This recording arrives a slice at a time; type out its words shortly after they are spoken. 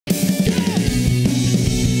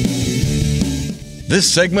This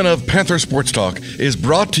segment of Panther Sports Talk is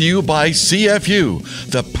brought to you by CFU,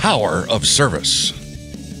 the power of service.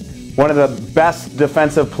 One of the best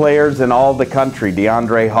defensive players in all the country,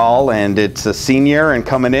 Deiondre Hall, and it's a senior, and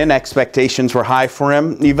coming in, expectations were high for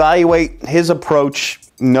him. Evaluate his approach,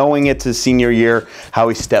 knowing it's his senior year, how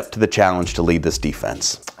he stepped to the challenge to lead this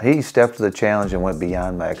defense. He stepped to the challenge and went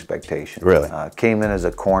beyond my expectation. Really? Came in as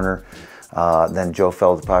a corner, then Joe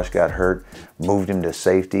Feldposh got hurt, moved him to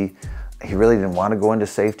safety. He really didn't want to go into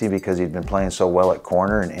safety because he'd been playing so well at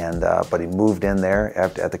corner, but he moved in there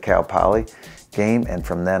at the Cal Poly game, and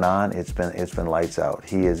from then on, it's been lights out.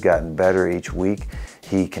 He has gotten better each week.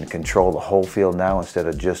 He can control the whole field now instead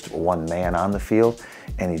of just one man on the field,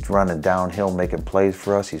 and he's running downhill, making plays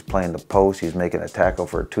for us. He's playing the post. He's making a tackle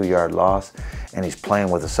for a 2-yard loss, and he's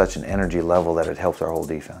playing with such an energy level that it helps our whole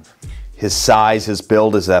defense. His size, his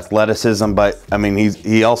build, his athleticism, but I mean,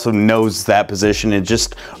 he also knows that position and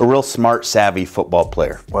just a real smart, savvy football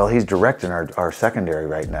player. Well, he's directing our secondary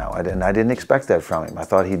right now, and I didn't expect that from him. I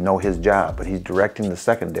thought he'd know his job, but he's directing the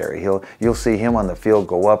secondary. You'll see him on the field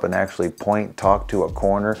go up and actually point, talk to a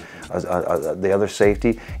corner, the other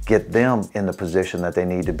safety, get them in the position that they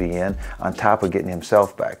need to be in, on top of getting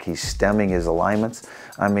himself back. He's stemming his alignments.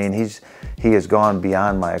 I mean, he has gone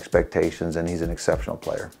beyond my expectations, and he's an exceptional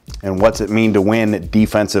player. And what's it mean to win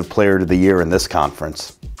Defensive Player of the Year in this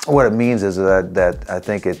conference? What it means is that I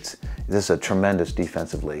think this is a tremendous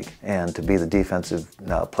defensive league, and to be the Defensive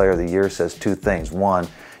Player of the Year says two things. One,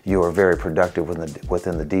 you are very productive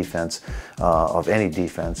within the defense of any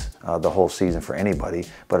defense the whole season for anybody,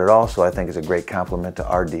 but it also, I think, is a great compliment to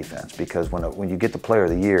our defense, because when you get the Player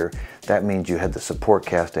of the Year, that means you had the support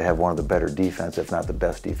cast to have one of the better defense, if not the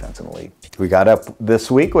best defense in the league. We got up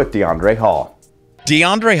this week with Deiondre Hall.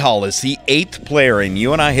 Deiondre Hall is the 8th player in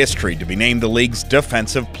UNI history to be named the league's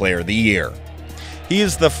Defensive Player of the Year. He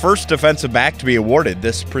is the first defensive back to be awarded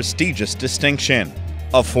this prestigious distinction.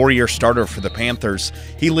 A 4-year starter for the Panthers,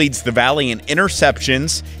 he leads the Valley in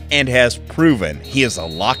interceptions and has proven he is a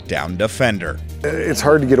lockdown defender. It's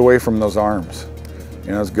hard to get away from those arms.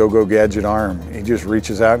 You know, his go-go gadget arm. He just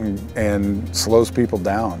reaches out and slows people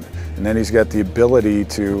down. And then he's got the ability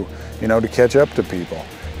to catch up to people.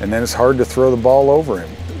 And then it's hard to throw the ball over him.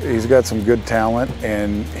 He's got some good talent,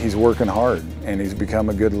 and he's working hard, and he's become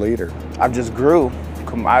a good leader. I've just grew.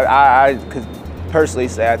 I could personally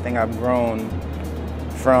say I think I've grown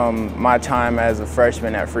from my time as a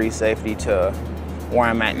freshman at free safety to where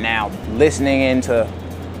I'm at now. Listening into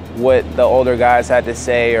what the older guys had to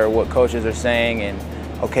say or what coaches are saying,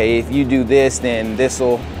 and okay, if you do this, then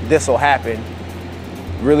this'll happen.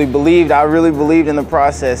 I really believed in the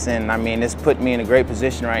process, and I mean, it's put me in a great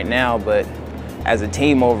position right now, but as a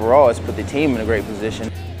team overall, it's put the team in a great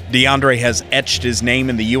position. Deiondre has etched his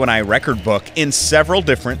name in the UNI record book in several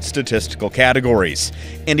different statistical categories,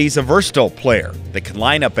 and he's a versatile player that can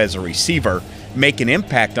line up as a receiver, make an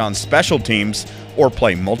impact on special teams, or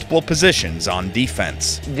play multiple positions on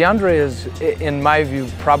defense. Deiondre is, in my view,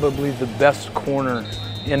 probably the best corner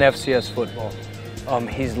in FCS football.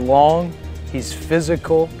 He's long, he's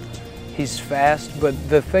physical, he's fast, but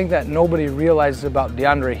the thing that nobody realizes about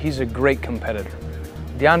Deiondre, he's a great competitor.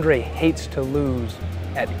 Deiondre hates to lose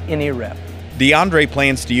at any rep. Deiondre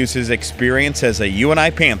plans to use his experience as a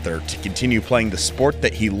UNI Panther to continue playing the sport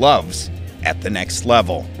that he loves at the next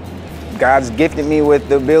level. God's gifted me with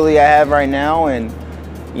the ability I have right now, and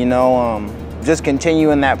just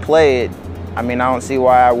continuing that play. I mean, I don't see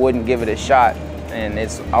why I wouldn't give it a shot, and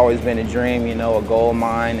it's always been a dream, a goal of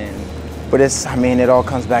mine. But it all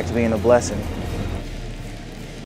comes back to being a blessing.